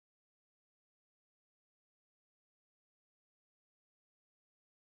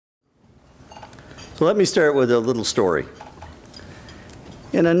Let me start with a little story.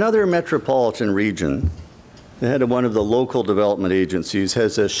 In another metropolitan region, the head of one of the local development agencies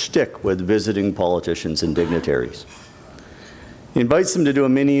has a shtick with visiting politicians and dignitaries. He invites them to do a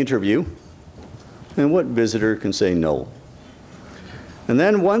mini interview, and what visitor can say no? And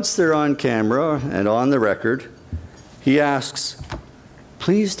then once they're on camera and on the record, he asks,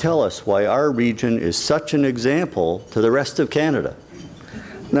 please tell us why our region is such an example to the rest of Canada.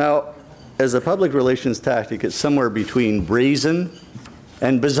 Now, as a public relations tactic, it's somewhere between brazen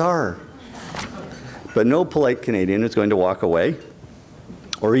and bizarre. But no polite Canadian is going to walk away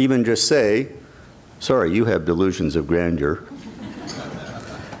or even just say, sorry, you have delusions of grandeur.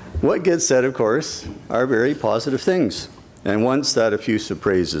 What gets said, of course, are very positive things. And once that effusive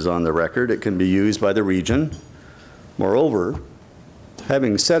praise is on the record, it can be used by the region. Moreover,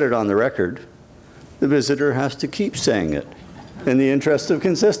 having said it on the record, the visitor has to keep saying it in the interest of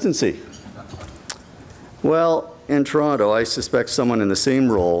consistency. Well, in Toronto, I suspect someone in the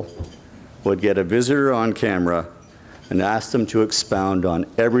same role would get a visitor on camera and ask them to expound on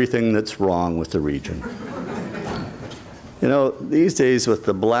everything that's wrong with the region. You know, these days with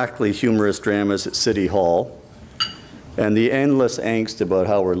the blackly humorous dramas at City Hall and the endless angst about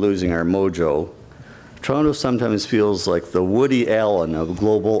how we're losing our mojo, Toronto sometimes feels like the Woody Allen of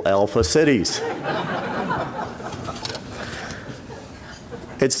global alpha cities.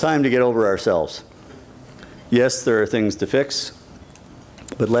 It's time to get over ourselves. Yes, there are things to fix,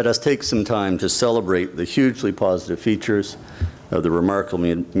 but let us take some time to celebrate the hugely positive features of the remarkable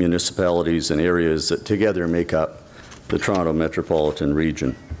municipalities and areas that together make up the Toronto metropolitan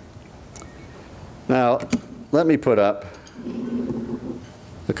region. Now, let me put up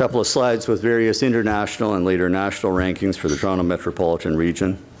a couple of slides with various international and later national rankings for the Toronto metropolitan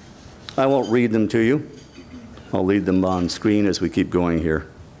region. I won't read them to you. I'll leave them on screen as we keep going here.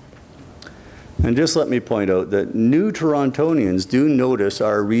 And just let me point out that new Torontonians do notice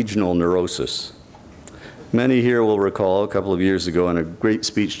our regional neurosis. Many here will recall a couple of years ago in a great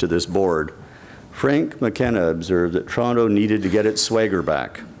speech to this board, Frank McKenna observed that Toronto needed to get its swagger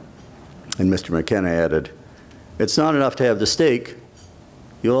back. And Mr. McKenna added, it's not enough to have the steak,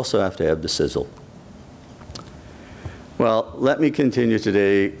 you also have to have the sizzle. Well, let me continue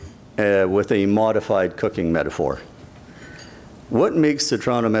today with a modified cooking metaphor. What makes the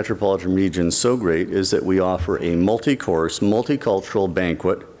Toronto metropolitan region so great is that we offer a multi-course, multicultural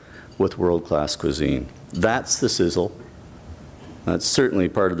banquet with world-class cuisine. That's the sizzle. That's certainly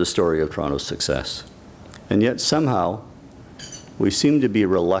part of the story of Toronto's success. And yet somehow, we seem to be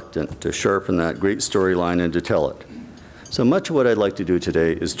reluctant to sharpen that great storyline and to tell it. So much of what I'd like to do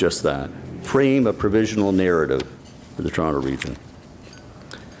today is just that, frame a provisional narrative for the Toronto region.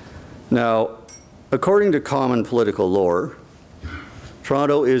 Now, according to common political lore,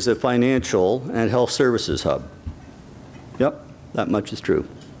 Toronto is a financial and health services hub. Yep, that much is true.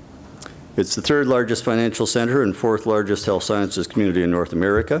 It's the third largest financial center and fourth largest health sciences community in North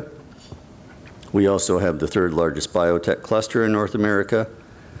America. We also have the third largest biotech cluster in North America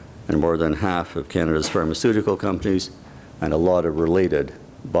and more than half of Canada's pharmaceutical companies and a lot of related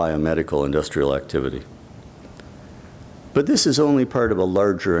biomedical industrial activity. But this is only part of a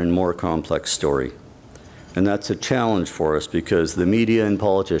larger and more complex story. And that's a challenge for us because the media and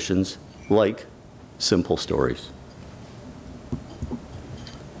politicians like simple stories.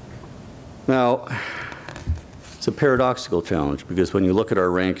 Now, it's a paradoxical challenge because when you look at our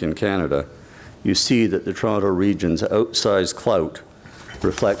rank in Canada, you see that the Toronto region's outsized clout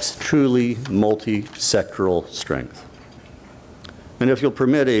reflects truly multi-sectoral strength. And if you'll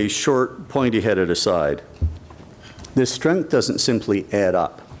permit a short, pointy-headed aside, this strength doesn't simply add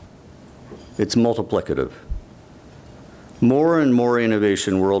up. It's multiplicative. More and more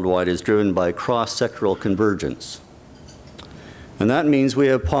innovation worldwide is driven by cross-sectoral convergence. And that means we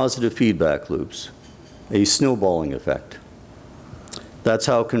have positive feedback loops, a snowballing effect. That's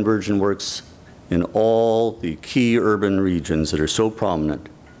how conversion works in all the key urban regions that are so prominent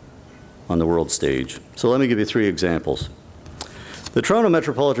on the world stage. So let me give you 3 examples. The Toronto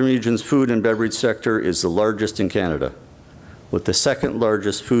metropolitan region's food and beverage sector is the largest in Canada, with the second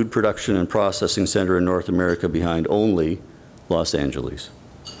largest food production and processing center in North America behind only Los Angeles.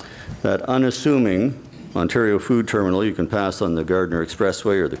 That unassuming Ontario food terminal you can pass on the Gardiner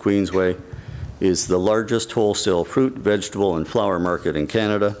Expressway or the Queensway is the largest wholesale fruit, vegetable, and flower market in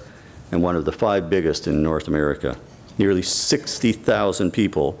Canada and one of the 5 biggest in North America. Nearly 60,000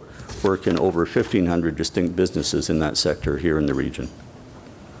 people work in over 1,500 distinct businesses in that sector here in the region.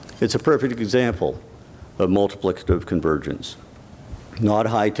 It's a perfect example of multiplicative convergence. Not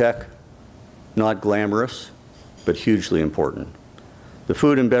high-tech, not glamorous, but hugely important. The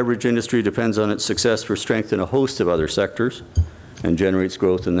food and beverage industry depends on its success for strength in a host of other sectors and generates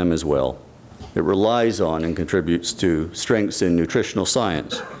growth in them as well. It relies on and contributes to strengths in nutritional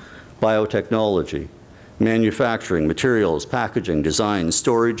science, biotechnology, manufacturing, materials, packaging, design,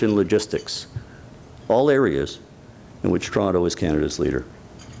 storage, and logistics, all areas in which Toronto is Canada's leader.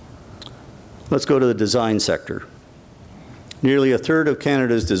 Let's go to the design sector. Nearly a third of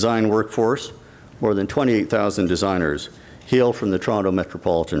Canada's design workforce, more than 28,000 designers, hail from the Toronto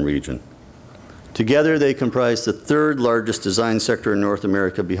metropolitan region. Together, they comprise the third largest design sector in North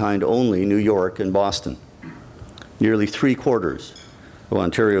America, behind only New York and Boston. Nearly 3/4 of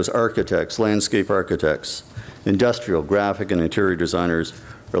Ontario's architects, landscape architects, industrial, graphic, and interior designers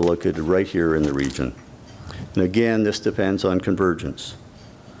are located right here in the region. And again, this depends on convergence.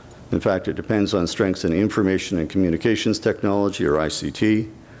 In fact, it depends on strengths in information and communications technology, or ICT,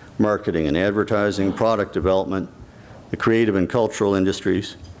 marketing and advertising, product development, the creative and cultural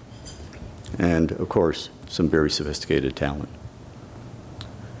industries, and, of course, some very sophisticated talent.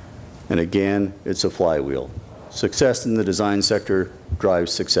 And again, it's a flywheel. Success in the design sector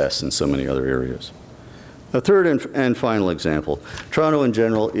drives success in so many other areas. A third and final example, Toronto in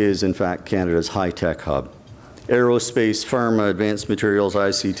general is, in fact, Canada's high-tech hub. Aerospace, pharma, advanced materials,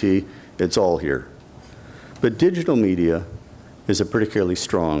 ICT, it's all here. But digital media is a particularly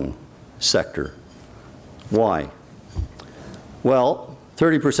strong sector. Why? Well,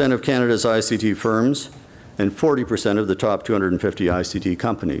 30% of Canada's ICT firms and 40% of the top 250 ICT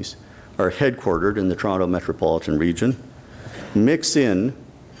companies are headquartered in the Toronto metropolitan region. Mix in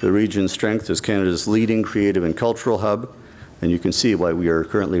the region's strength as Canada's leading creative and cultural hub, and you can see why we are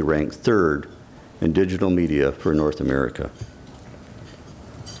currently ranked third in digital media for North America.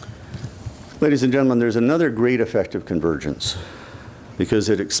 Ladies and gentlemen, there's another great effect of convergence, because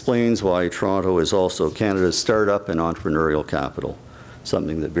it explains why Toronto is also Canada's startup and entrepreneurial capital,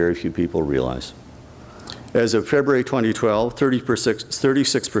 something that very few people realize. As of February 2012,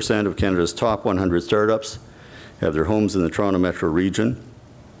 36% of Canada's top 100 startups have their homes in the Toronto metro region,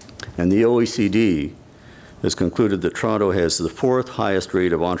 and the OECD has concluded that Toronto has the 4th highest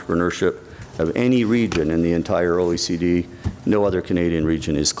rate of entrepreneurship of any region in the entire OECD. No other Canadian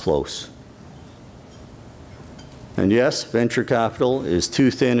region is close. And yes, venture capital is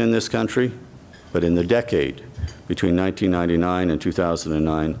too thin in this country, but in the decade between 1999 and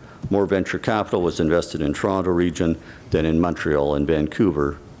 2009, more venture capital was invested in Toronto region than in Montreal and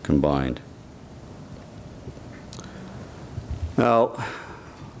Vancouver combined. Now,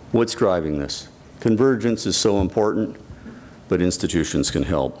 what's driving this? Convergence is so important, but institutions can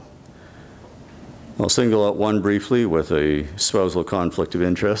help. I'll single out one briefly with a spousal conflict of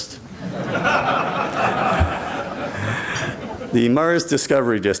interest. The Mars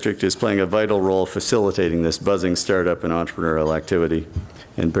Discovery District is playing a vital role facilitating this buzzing startup and entrepreneurial activity,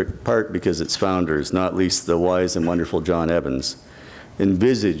 in part because its founders, not least the wise and wonderful John Evans,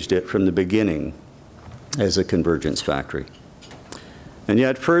 envisaged it from the beginning as a convergence factory. And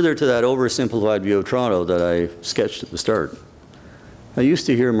yet, further to that oversimplified view of Toronto that I sketched at the start, I used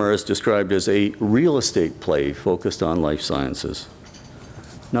to hear Mars described as a real estate play focused on life sciences.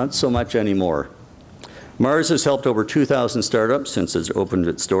 Not so much anymore. Mars has helped over 2,000 startups since it opened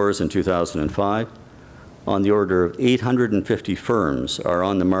its doors in 2005. On the order of 850 firms are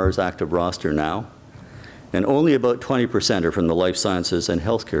on the Mars active roster now, and only about 20% are from the life sciences and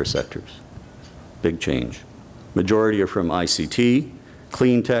healthcare sectors. Big change. Majority are from ICT,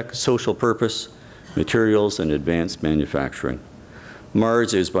 clean tech, social purpose, materials, and advanced manufacturing.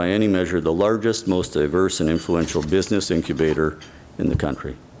 Mars is by any measure the largest, most diverse and influential business incubator in the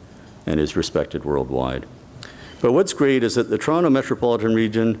country, and is respected worldwide. But what's great is that the Toronto metropolitan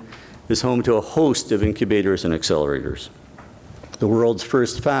region is home to a host of incubators and accelerators. The world's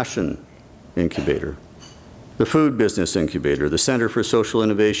first fashion incubator, the food business incubator, the Center for Social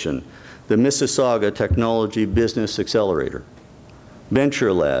Innovation, the Mississauga Technology Business Accelerator,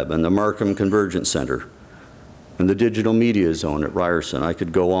 Venture Lab and the Markham Convergence Center, and the Digital Media Zone at Ryerson. I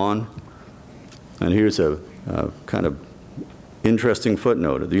could go on, and here's a kind of interesting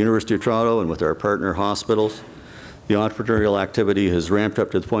footnote. At the University of Toronto and with our partner hospitals, the entrepreneurial activity has ramped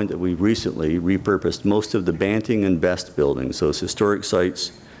up to the point that we've recently repurposed most of the Banting and Best buildings, those historic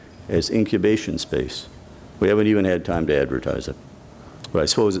sites, as incubation space. We haven't even had time to advertise it. But I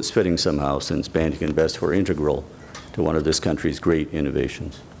suppose it's fitting somehow, since Banting and Best were integral to one of this country's great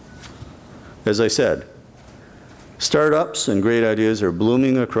innovations. As I said, startups and great ideas are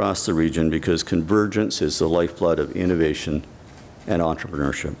blooming across the region because convergence is the lifeblood of innovation and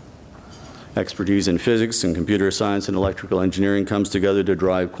entrepreneurship. Expertise in physics and computer science and electrical engineering comes together to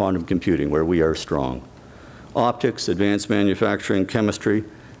drive quantum computing, where we are strong. Optics, advanced manufacturing, chemistry,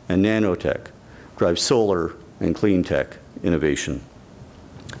 and nanotech drive solar and clean tech innovation.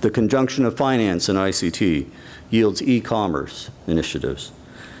 The conjunction of finance and ICT yields e-commerce initiatives.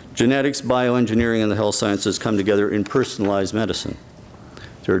 Genetics, bioengineering, and the health sciences come together in personalized medicine.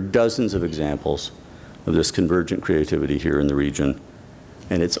 There are dozens of examples of this convergent creativity here in the region,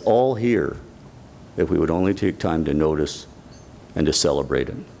 and it's all here if we would only take time to notice and to celebrate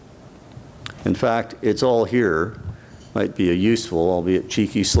it. In fact, it's all here might be a useful, albeit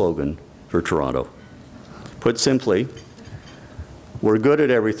cheeky, slogan for Toronto. Put simply, we're good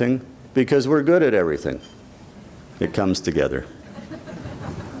at everything because we're good at everything. It comes together.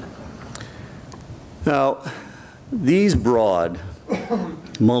 Now, these broad,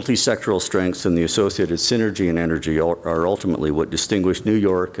 multi-sectoral strengths and the associated synergy and energy are ultimately what distinguish New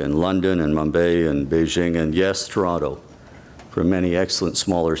York and London and Mumbai and Beijing and, yes, Toronto from many excellent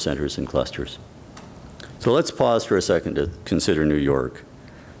smaller centers and clusters. So let's pause for a second to consider New York,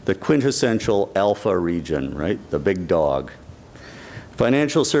 the quintessential alpha region, right? The big dog.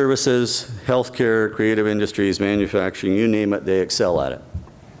 Financial services, healthcare, creative industries, manufacturing, you name it, they excel at it.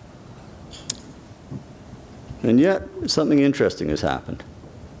 And yet, something interesting has happened.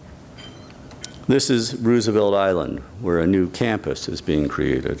 This is Roosevelt Island, where a new campus is being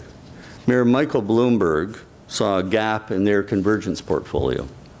created. Mayor Michael Bloomberg saw a gap in their convergence portfolio,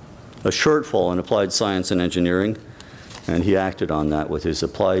 a shortfall in applied science and engineering, and he acted on that with his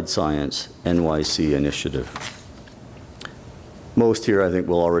Applied Science NYC initiative. Most here, I think,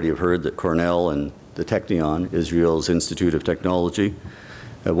 will already have heard that Cornell and the Technion, Israel's Institute of Technology,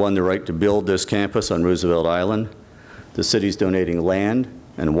 have won the right to build this campus on Roosevelt Island. The city's donating land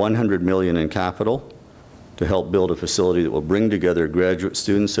and $100 million in capital to help build a facility that will bring together graduate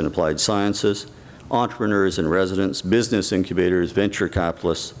students in applied sciences, entrepreneurs and residents, business incubators, venture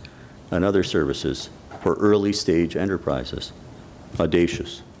capitalists, and other services for early stage enterprises.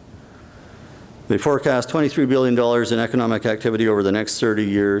 Audacious. They forecast $23 billion in economic activity over the next 30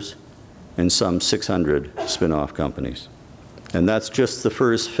 years and some 600 spin-off companies. And that's just the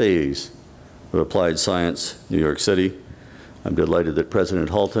first phase of applied science, New York City. I'm delighted that President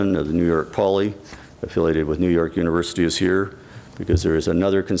Halton of the New York Poly, affiliated with New York University, is here, because there is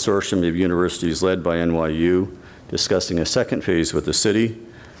another consortium of universities led by NYU discussing a second phase with the city,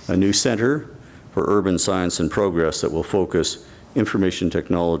 a new center for urban science and progress that will focus information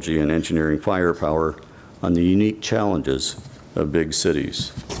technology and engineering firepower on the unique challenges of big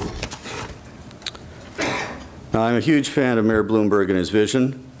cities. Now, I'm a huge fan of Mayor Bloomberg and his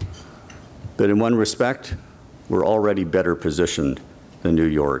vision, but in one respect, we're already better positioned than New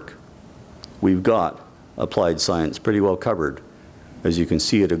York. We've got applied science pretty well covered, as you can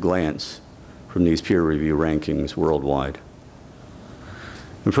see at a glance from these peer review rankings worldwide.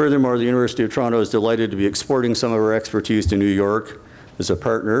 And furthermore, the University of Toronto is delighted to be exporting some of our expertise to New York as a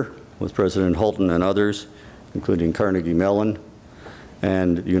partner with President Halton and others, including Carnegie Mellon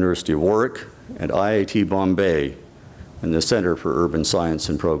and the University of Warwick and IIT Bombay and the Center for Urban Science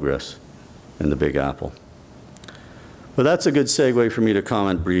and Progress in the Big Apple. But that's a good segue for me to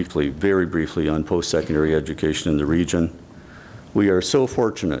comment briefly, very briefly, on post-secondary education in the region. We are so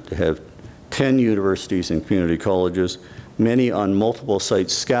fortunate to have 10 universities and community colleges, many on multiple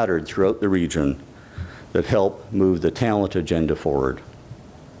sites scattered throughout the region, that help move the talent agenda forward.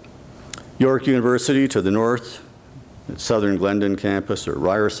 York University to the north, at Southern Glendon campus, or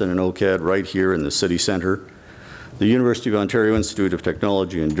Ryerson and OCAD right here in the city center. The University of Ontario Institute of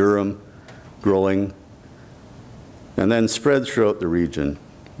Technology in Durham, growing, and then spread throughout the region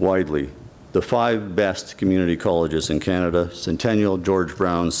widely. The 5 best community colleges in Canada: Centennial, George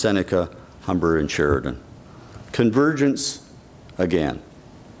Brown, Seneca, Humber, and Sheridan. Convergence again,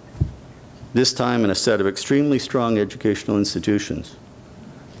 this time in a set of extremely strong educational institutions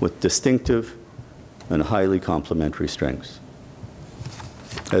with distinctive and highly complementary strengths.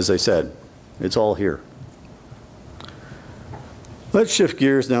 As I said, it's all here. Let's shift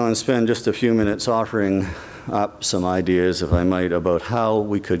gears now and spend just a few minutes offering up some ideas, if I might, about how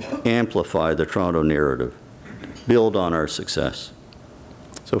we could amplify the Toronto narrative, build on our success.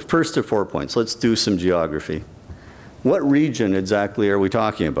 So first of 4 points, let's do some geography. What region exactly are we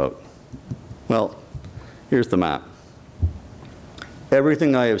talking about? Well, here's the map.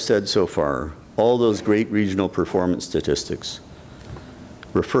 Everything I have said so far, all those great regional performance statistics,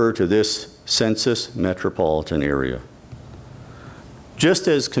 refer to this census metropolitan area. Just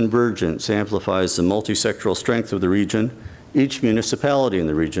as convergence amplifies the multi-sectoral strength of the region, each municipality in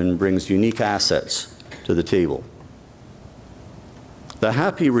the region brings unique assets to the table. The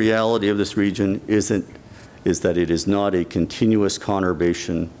happy reality of this region is that it is not a continuous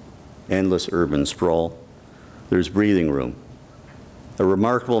conurbation, endless urban sprawl, there's breathing room. A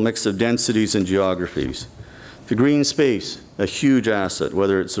remarkable mix of densities and geographies. The green space, a huge asset,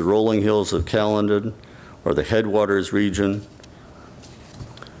 whether it's the rolling hills of Caledon or the headwaters region,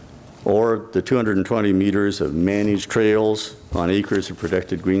 or the 220 meters of managed trails on acres of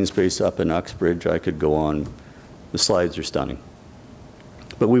protected green space up in Uxbridge. I could go on. The slides are stunning.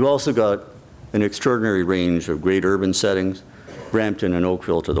 But we've also got an extraordinary range of great urban settings, Brampton and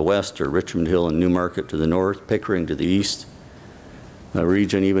Oakville to the west, or Richmond Hill and Newmarket to the north, Pickering to the east. The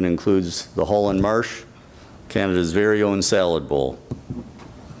region even includes the Holland Marsh, Canada's very own salad bowl.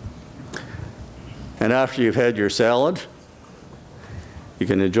 And after you've had your salad, you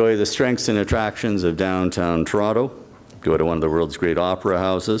can enjoy the strengths and attractions of downtown Toronto, go to one of the world's great opera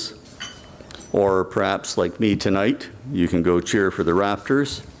houses, or perhaps like me tonight, you can go cheer for the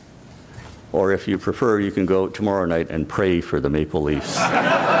Raptors, or if you prefer, you can go tomorrow night and pray for the Maple Leafs.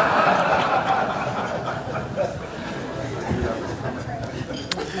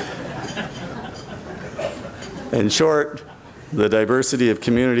 In short, the diversity of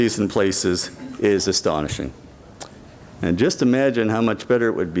communities and places is astonishing. And just imagine how much better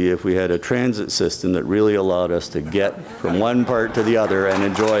it would be if we had a transit system that really allowed us to get from one part to the other and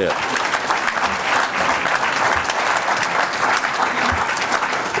enjoy it.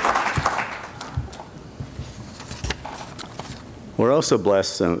 We're also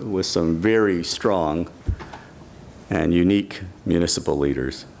blessed with some very strong and unique municipal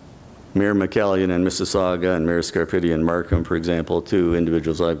leaders. Mayor McCallion in Mississauga and Mayor Scarpitti in Markham, for example, two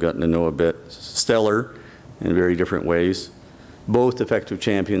individuals I've gotten to know a bit, stellar in very different ways, both effective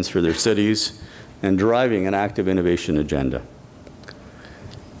champions for their cities and driving an active innovation agenda.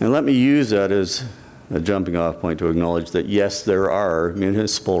 And let me use that as a jumping off point to acknowledge that yes, there are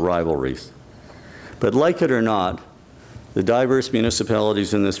municipal rivalries. But like it or not, the diverse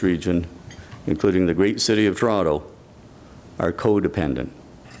municipalities in this region, including the great city of Toronto, are codependent.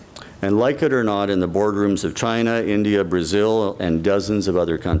 And like it or not, in the boardrooms of China, India, Brazil, and dozens of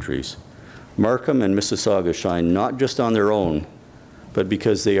other countries, Markham and Mississauga shine not just on their own, but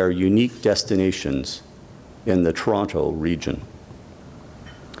because they are unique destinations in the Toronto region.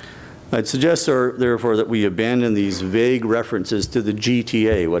 I'd suggest, therefore, that we abandon these vague references to the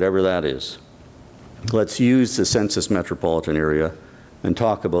GTA, whatever that is. Let's use the census metropolitan area and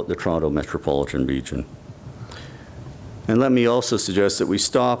talk about the Toronto metropolitan region. And let me also suggest that we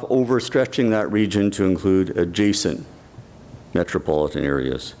stop overstretching that region to include adjacent metropolitan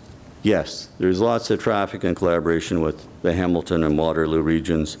areas. Yes, there's lots of traffic and collaboration with the Hamilton and Waterloo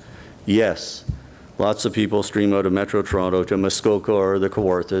regions. Yes, lots of people stream out of Metro Toronto to Muskoka or the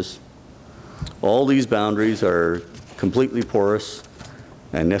Kawarthas. All these boundaries are completely porous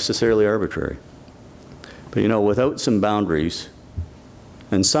and necessarily arbitrary. But you know, without some boundaries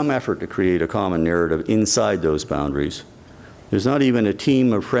and some effort to create a common narrative inside those boundaries, there's not even a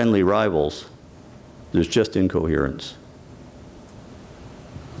team of friendly rivals, there's just incoherence.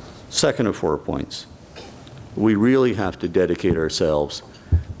 Second of 4 points, we really have to dedicate ourselves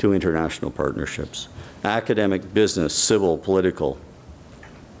to international partnerships, academic, business, civil, political,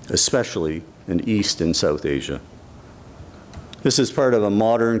 especially in East and South Asia. This is part of a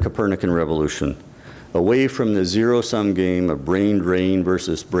modern Copernican revolution, away from the zero-sum game of brain drain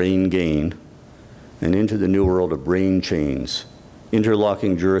versus brain gain, and into the new world of brain chains,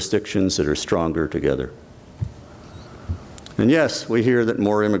 interlocking jurisdictions that are stronger together. And yes, we hear that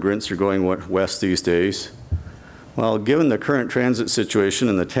more immigrants are going west these days. Well, given the current transit situation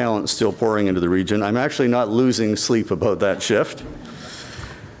and the talent still pouring into the region, I'm actually not losing sleep about that shift.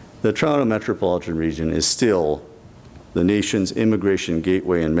 The Toronto metropolitan region is still the nation's immigration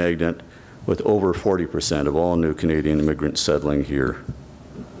gateway and magnet, with over 40% of all new Canadian immigrants settling here.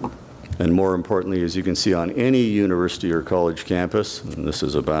 And more importantly, as you can see on any university or college campus, and this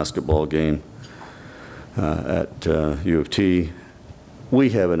is a basketball game at U of T,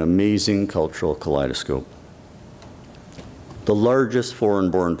 we have an amazing cultural kaleidoscope. The largest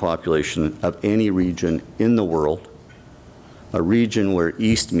foreign-born population of any region in the world, a region where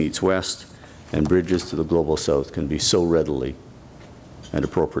East meets West and bridges to the global South can be so readily and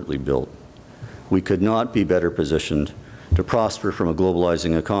appropriately built. We could not be better positioned to prosper from a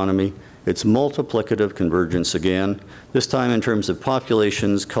globalizing economy. It's multiplicative convergence again, this time in terms of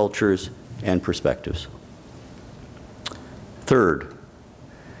populations, cultures, and perspectives. Third,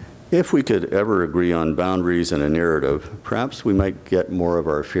 if we could ever agree on boundaries and a narrative, perhaps we might get more of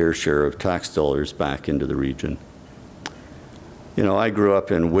our fair share of tax dollars back into the region. You know, I grew up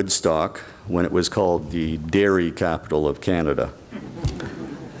in Woodstock when it was called the dairy capital of Canada.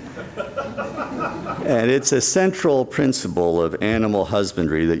 And it's a central principle of animal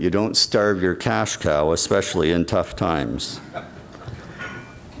husbandry that you don't starve your cash cow, especially in tough times.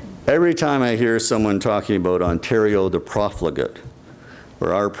 Every time I hear someone talking about Ontario the profligate,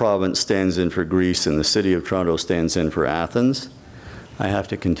 where our province stands in for Greece and the City of Toronto stands in for Athens, I have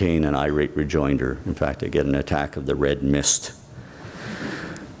to contain an irate rejoinder. In fact, I get an attack of the red mist.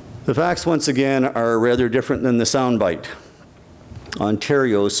 The facts, once again, are rather different than the soundbite.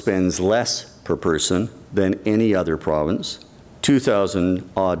 Ontario spends less per person than any other province, $2,000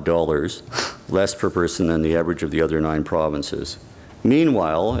 odd less per person than the average of the other 9 provinces.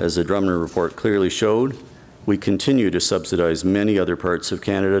 Meanwhile, as the Drummond report clearly showed, we continue to subsidize many other parts of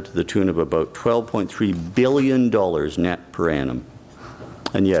Canada to the tune of about $12.3 billion net per annum.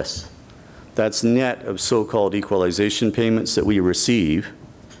 And yes, that's net of so-called equalization payments that we receive,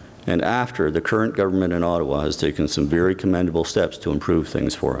 and after the current government in Ottawa has taken some very commendable steps to improve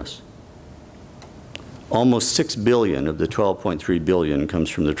things for us. Almost $6 billion of the $12.3 billion comes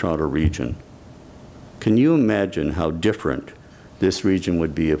from the Toronto region. Can you imagine how different this region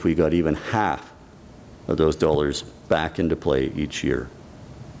would be if we got even half of those dollars back into play each year?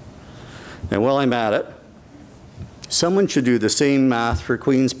 And while I'm at it, someone should do the same math for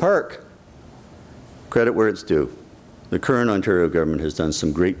Queen's Park. Credit where it's due. The current Ontario government has done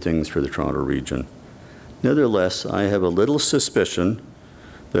some great things for the Toronto region. Nevertheless, I have a little suspicion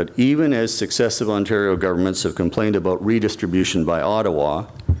that even as successive Ontario governments have complained about redistribution by Ottawa,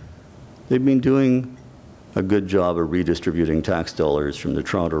 they've been doing a good job of redistributing tax dollars from the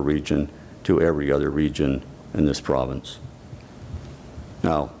Toronto region to every other region in this province.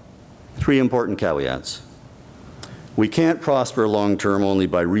 Now, 3 important caveats. We can't prosper long-term only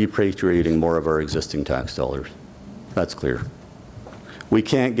by repatriating more of our existing tax dollars. That's clear. We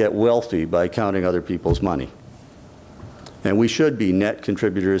can't get wealthy by counting other people's money. And we should be net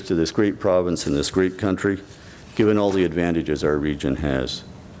contributors to this great province and this great country, given all the advantages our region has.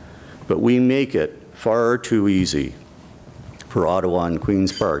 But we make it far too easy for Ottawa and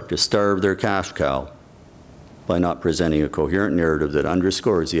Queen's Park to starve their cash cow by not presenting a coherent narrative that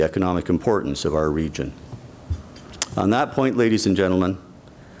underscores the economic importance of our region. On that point, ladies and gentlemen,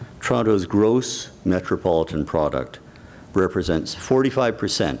 Toronto's gross metropolitan product represents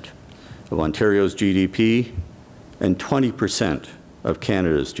 45% of Ontario's GDP and 20% of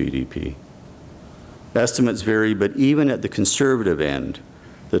Canada's GDP. Estimates vary, but even at the conservative end,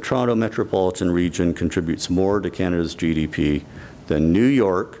 the Toronto metropolitan region contributes more to Canada's GDP than New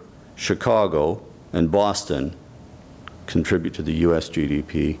York, Chicago, and Boston contribute to the US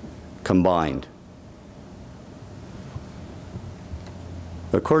GDP combined.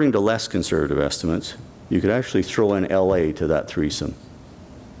 According to less conservative estimates, you could actually throw in LA to that threesome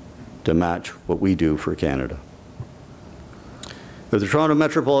to match what we do for Canada. If the Toronto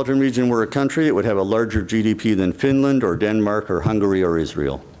metropolitan region were a country, it would have a larger GDP than Finland or Denmark or Hungary or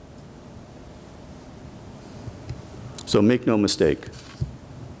Israel. So make no mistake,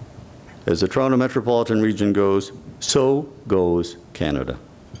 as the Toronto metropolitan region goes, so goes Canada.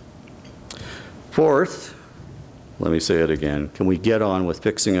 Fourth, let me say it again, can we get on with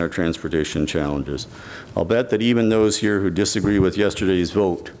fixing our transportation challenges? I'll bet that even those here who disagree with yesterday's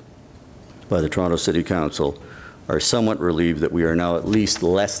vote by the Toronto City Council are somewhat relieved that we are now at least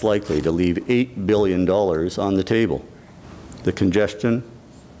less likely to leave $8 billion on the table. The congestion,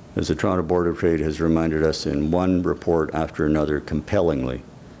 as the Toronto Board of Trade has reminded us in one report after another compellingly,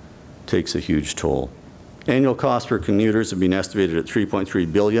 takes a huge toll. Annual costs for commuters have been estimated at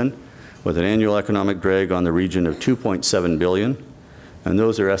 $3.3 billion, with an annual economic drag on the region of $2.7 billion. And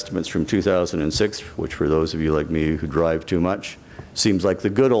those are estimates from 2006, which for those of you like me who drive too much, seems like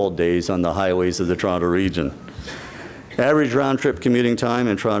the good old days on the highways of the Toronto region. Average round-trip commuting time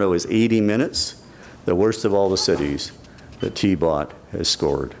in Toronto is 80 minutes, the worst of all the cities that T-Bot has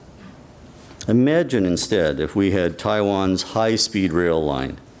scored. Imagine instead if we had Taiwan's high-speed rail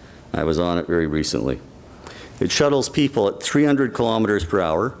line. I was on it very recently. It shuttles people at 300 kilometers per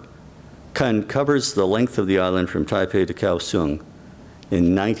hour, covers the length of the island from Taipei to Kaohsiung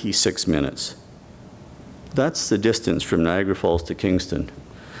in 96 minutes. That's the distance from Niagara Falls to Kingston.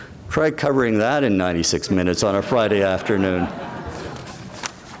 Try covering that in 96 minutes on a Friday afternoon.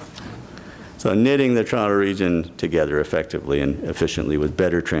 So knitting the Toronto region together effectively and efficiently with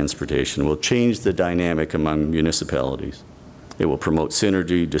better transportation will change the dynamic among municipalities. It will promote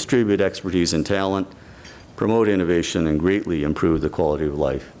synergy, distribute expertise and talent, promote innovation, and greatly improve the quality of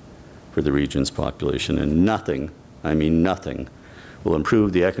life for the region's population. And nothing, I mean nothing, will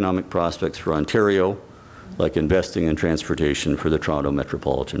improve the economic prospects for Ontario like investing in transportation for the Toronto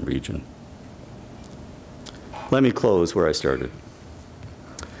metropolitan region. Let me close where I started.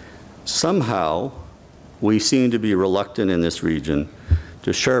 Somehow, we seem to be reluctant in this region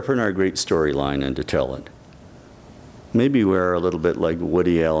to sharpen our great storyline and to tell it. Maybe we're a little bit like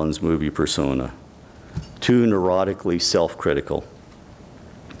Woody Allen's movie persona, too neurotically self-critical.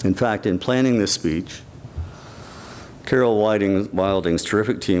 In fact, in planning this speech, Carol Wilding's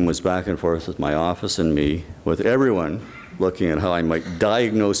terrific team was back and forth with my office and me, with everyone looking at how I might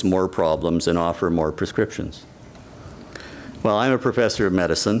diagnose more problems and offer more prescriptions. Well, I'm a professor of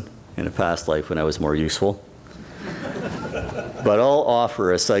medicine in a past life when I was more useful. But I'll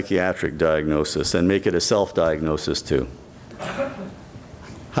offer a psychiatric diagnosis and make it a self-diagnosis too.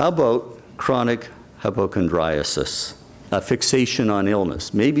 How about chronic hypochondriasis, a fixation on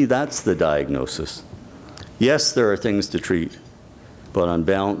illness? Maybe that's the diagnosis. Yes, there are things to treat, but on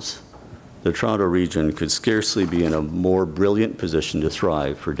balance, the Toronto region could scarcely be in a more brilliant position to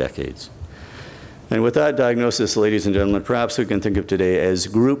thrive for decades. And with that diagnosis, ladies and gentlemen, perhaps we can think of today as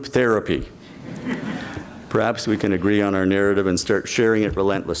group therapy. Perhaps we can agree on our narrative and start sharing it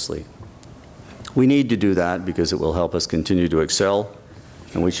relentlessly. We need to do that because it will help us continue to excel,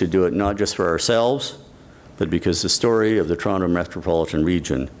 and we should do it not just for ourselves, but because the story of the Toronto metropolitan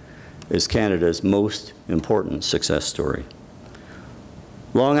region is Canada's most important success story.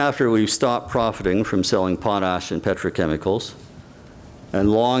 Long after we've stopped profiting from selling potash and petrochemicals, and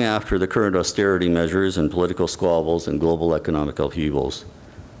long after the current austerity measures and political squabbles and global economic upheavals,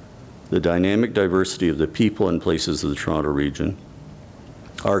 the dynamic diversity of the people and places of the Toronto region,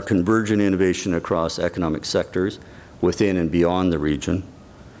 our convergent innovation across economic sectors within and beyond the region,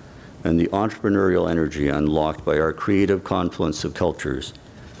 and the entrepreneurial energy unlocked by our creative confluence of cultures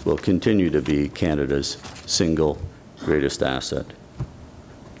will continue to be Canada's single greatest asset.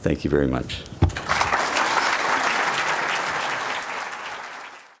 Thank you very much.